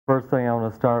first thing I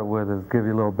want to start with is give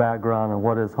you a little background on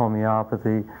what is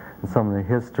homeopathy and some of the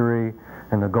history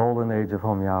and the golden age of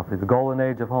homeopathy. The golden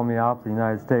age of homeopathy in the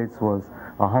United States was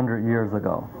 100 years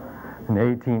ago. In the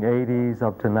 1880s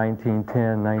up to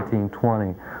 1910,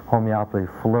 1920, homeopathy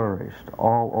flourished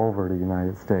all over the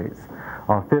United States.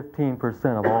 15%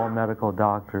 of all medical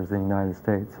doctors in the United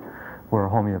States were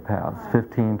homeopaths,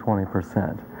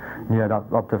 20%. You had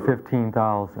up to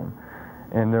 15,000.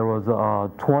 And there was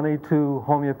 22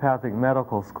 homeopathic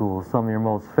medical schools. Some of your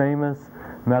most famous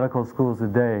medical schools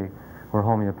today were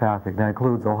homeopathic. That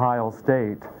includes Ohio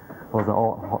State, was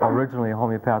originally a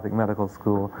homeopathic medical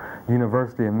school,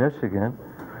 University of Michigan,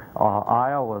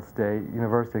 Iowa State,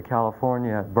 University of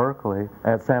California at Berkeley,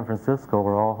 at San Francisco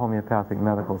were all homeopathic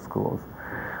medical schools.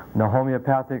 The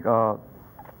homeopathic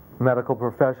medical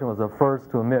profession was the first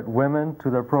to admit women to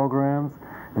their programs,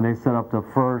 and they set up the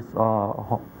first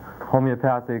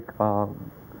homeopathic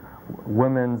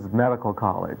women's medical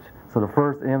college. So the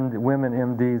first women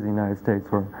MDs in the United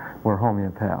States were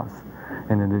homeopaths.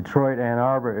 In the Detroit, Ann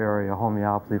Arbor area,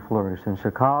 homeopathy flourished. In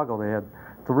Chicago, they had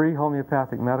 3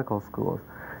 homeopathic medical schools.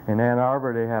 In Ann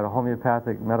Arbor, they had a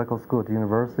homeopathic medical school at the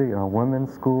university, a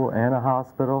women's school, and a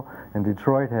hospital. And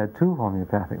Detroit had 2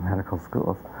 homeopathic medical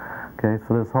schools. Okay,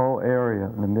 so this whole area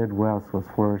in the Midwest was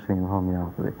flourishing in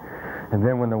homeopathy. And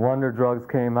then when the wonder drugs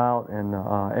came out and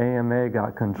AMA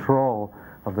got control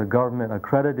of the government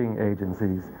accrediting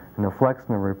agencies in the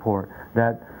Flexner report,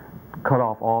 that cut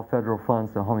off all federal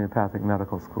funds to homeopathic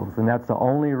medical schools. And that's the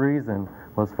only reason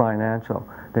was financial.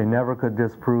 They never could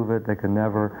disprove it. They could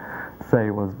never say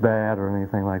it was bad or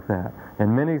anything like that.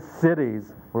 And many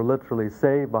cities were literally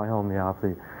saved by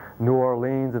homeopathy. New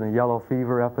Orleans in the yellow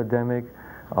fever epidemic,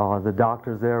 the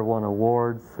doctors there won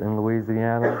awards in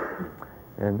Louisiana.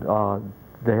 And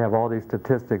they have all these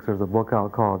statistics. There's a book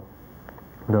out called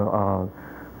The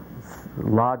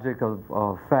Logic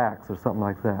of Facts or something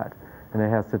like that. And they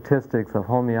have statistics of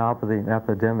homeopathy and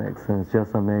epidemics, and it's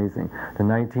just amazing. The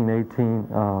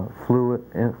 1918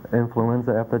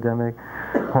 influenza epidemic,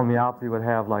 homeopathy would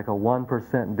have like a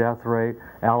 1% death rate.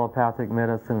 Allopathic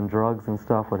medicine and drugs and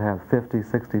stuff would have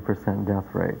 50-60%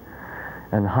 death rate.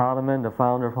 And Hahnemann, the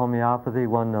founder of homeopathy,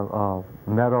 won the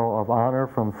Medal of Honor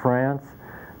from France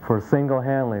for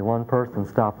single-handedly one person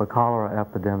stopped a cholera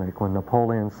epidemic when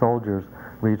Napoleon's soldiers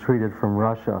retreated from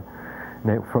Russia.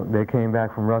 They came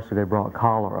back from Russia, they brought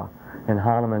cholera. And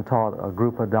Hahnemann taught a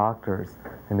group of doctors,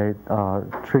 and they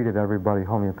treated everybody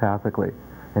homeopathically.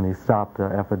 And he stopped the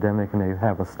epidemic, and they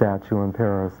have a statue in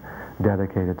Paris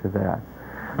dedicated to that.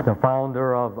 The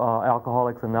founder of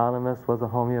Alcoholics Anonymous was a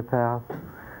homeopath,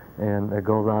 and it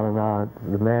goes on and on.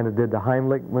 The man that did the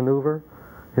Heimlich maneuver,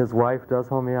 his wife does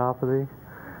homeopathy,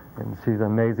 and she's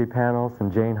an Maisie Panos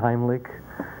and Jane Heimlich.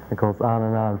 It goes on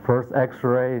and on. First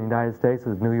X-ray in the United States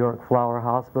was New York Flower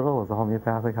Hospital. It was a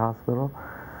homeopathic hospital.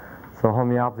 So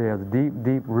homeopathy has deep,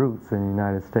 deep roots in the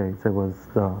United States. It was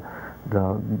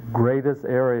the greatest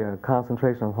area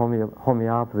concentration of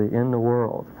homeopathy in the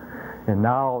world. And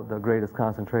now the greatest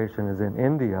concentration is in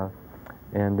India,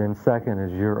 and then second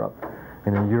is Europe.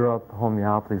 And in Europe,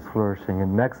 homeopathy is flourishing.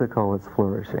 In Mexico, it's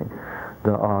flourishing.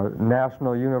 The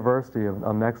National University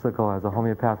of Mexico has a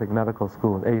homeopathic medical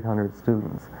school with 800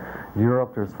 students.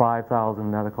 Europe, there's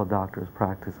 5,000 medical doctors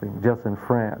practicing, just in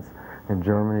France. In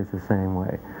Germany, it's the same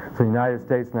way. So the United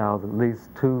States now is at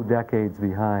least 2 decades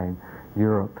behind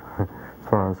Europe as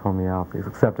far as homeopathy. It's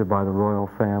accepted by the royal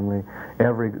family,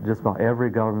 just about every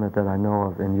government that I know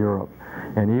of in Europe,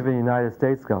 and even the United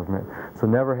States government. So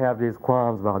never have these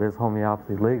qualms about is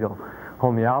homeopathy legal.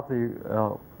 Homeopathy,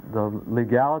 the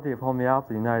legality of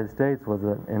homeopathy in the United States was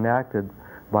enacted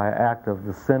by an act of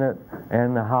the Senate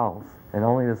and the House, and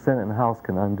only the Senate and the House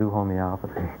can undo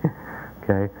homeopathy.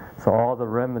 Okay, so all the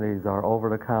remedies are over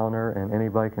the counter, and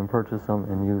anybody can purchase them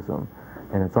and use them,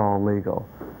 and it's all legal.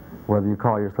 Whether you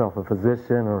call yourself a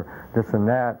physician or this and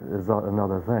that is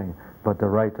another thing, but the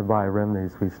right to buy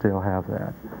remedies, we still have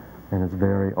that, and it's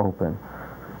very open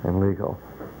and legal.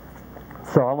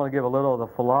 So I'm going to give a little of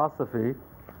the philosophy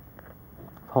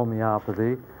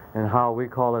homeopathy and how we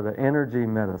call it an energy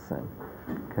medicine,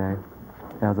 okay,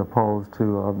 as opposed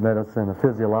to a medicine, a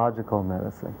physiological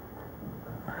medicine.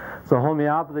 So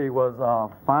homeopathy was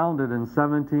founded in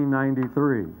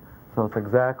 1793, so it's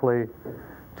exactly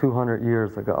 200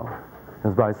 years ago. It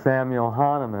was by Samuel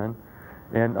Hahnemann,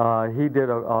 and he did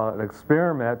an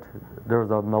experiment. There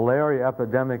was a malaria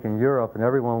epidemic in Europe, and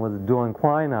everyone was doing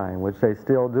quinine, which they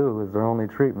still do, is their only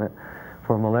treatment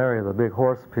for malaria, the big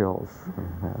horse pills.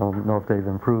 I don't know if they've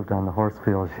improved on the horse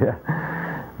pills yet.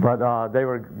 But they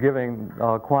were giving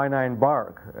quinine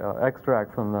bark,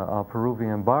 extract from the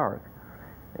Peruvian bark.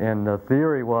 And the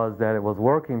theory was that it was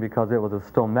working because it was a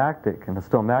stomactic, and a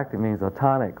stomactic means a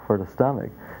tonic for the stomach.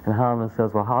 And Hahnemann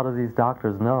says, well, how do these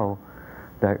doctors know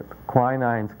that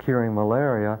quinine's curing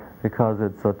malaria? Because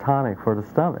it's a tonic for the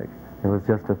stomach. It was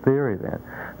just a theory then.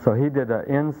 So he did an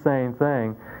insane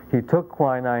thing. He took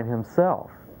quinine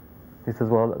himself. He says,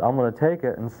 well, I'm going to take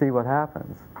it and see what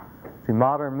happens. See,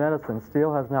 modern medicine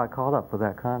still has not caught up with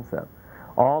that concept.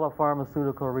 All the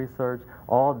pharmaceutical research,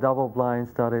 all double-blind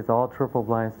studies, all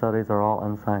triple-blind studies are all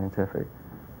unscientific.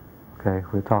 Okay,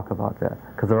 we'll talk about that.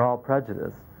 Because they're all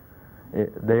prejudiced.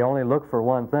 They only look for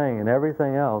one thing, and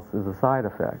everything else is a side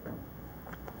effect.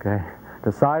 Okay?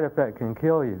 The side effect can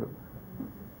kill you.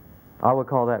 I would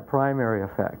call that primary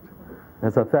effect.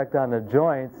 Its effect on the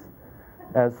joints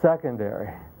as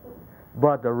secondary.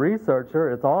 But the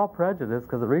researcher, it's all prejudice,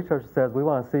 because the researcher says we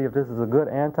want to see if this is a good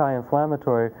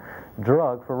anti-inflammatory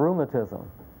drug for rheumatism.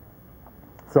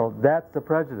 So that's the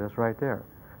prejudice right there.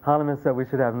 Hahnemann said we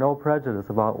should have no prejudice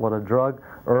about what a drug,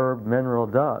 herb, mineral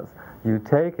does. You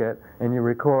take it and you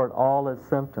record all its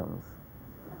symptoms.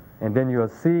 And then you'll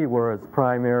see where its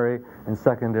primary and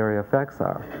secondary effects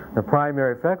are. The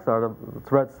primary effects are the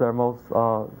threats that are most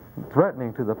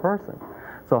threatening to the person.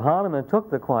 So Hahnemann took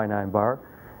the quinine bark,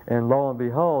 and lo and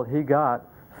behold, he got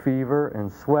fever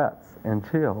and sweats and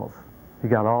chills. He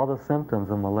got all the symptoms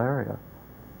of malaria.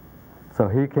 So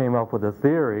he came up with a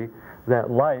theory that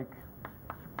like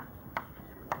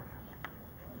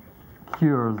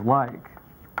cures like.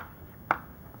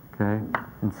 Okay?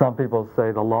 And some people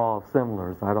say the law of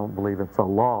similars. I don't believe it's a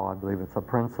law. I believe it's a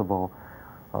principle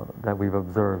that we've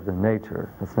observed in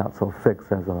nature. It's not so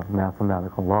fixed as a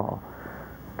mathematical law.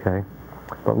 Okay?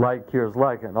 But like cures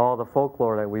like, and all the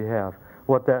folklore that we have,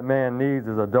 what that man needs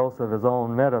is a dose of his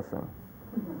own medicine.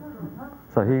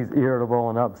 So he's irritable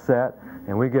and upset,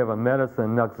 and we give a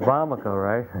medicine, Nux vomica,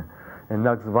 right? And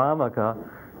Nux vomica,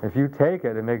 if you take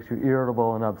it, it makes you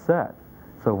irritable and upset.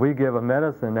 So we give a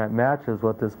medicine that matches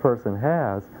what this person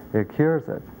has, it cures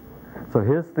it. So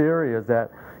his theory is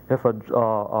that if a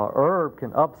herb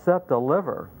can upset the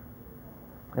liver,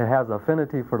 it has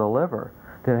affinity for the liver,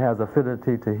 then it has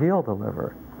affinity to heal the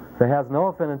liver. If it has no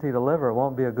affinity to liver, it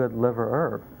won't be a good liver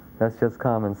herb. That's just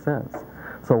common sense.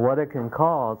 So what it can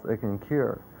cause, it can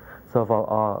cure. So if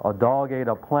a dog ate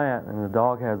a plant and the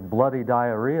dog has bloody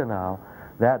diarrhea now,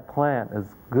 that plant is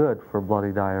good for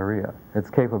bloody diarrhea. Its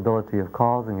capability of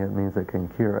causing it means it can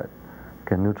cure it,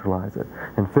 can neutralize it.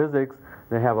 In physics,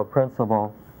 they have a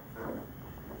principle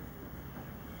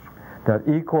that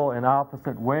equal and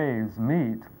opposite waves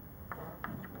meet.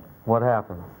 What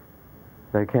happens?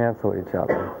 They cancel each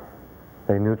other.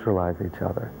 They neutralize each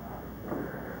other.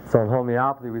 So in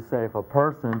homeopathy, we say if a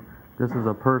person, this is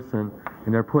a person,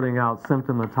 and they're putting out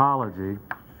symptomatology,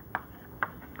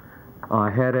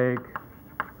 headache,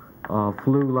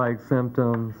 flu-like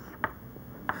symptoms,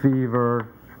 fever,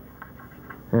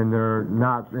 and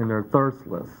they're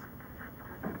thirstless.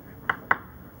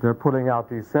 They're putting out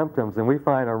these symptoms, and we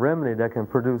find a remedy that can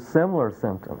produce similar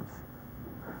symptoms.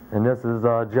 And this is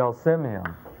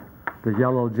gelsemium, the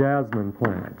yellow jasmine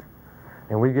plant.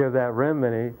 And we give that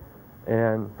remedy,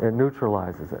 and it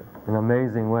neutralizes it in an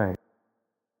amazing way.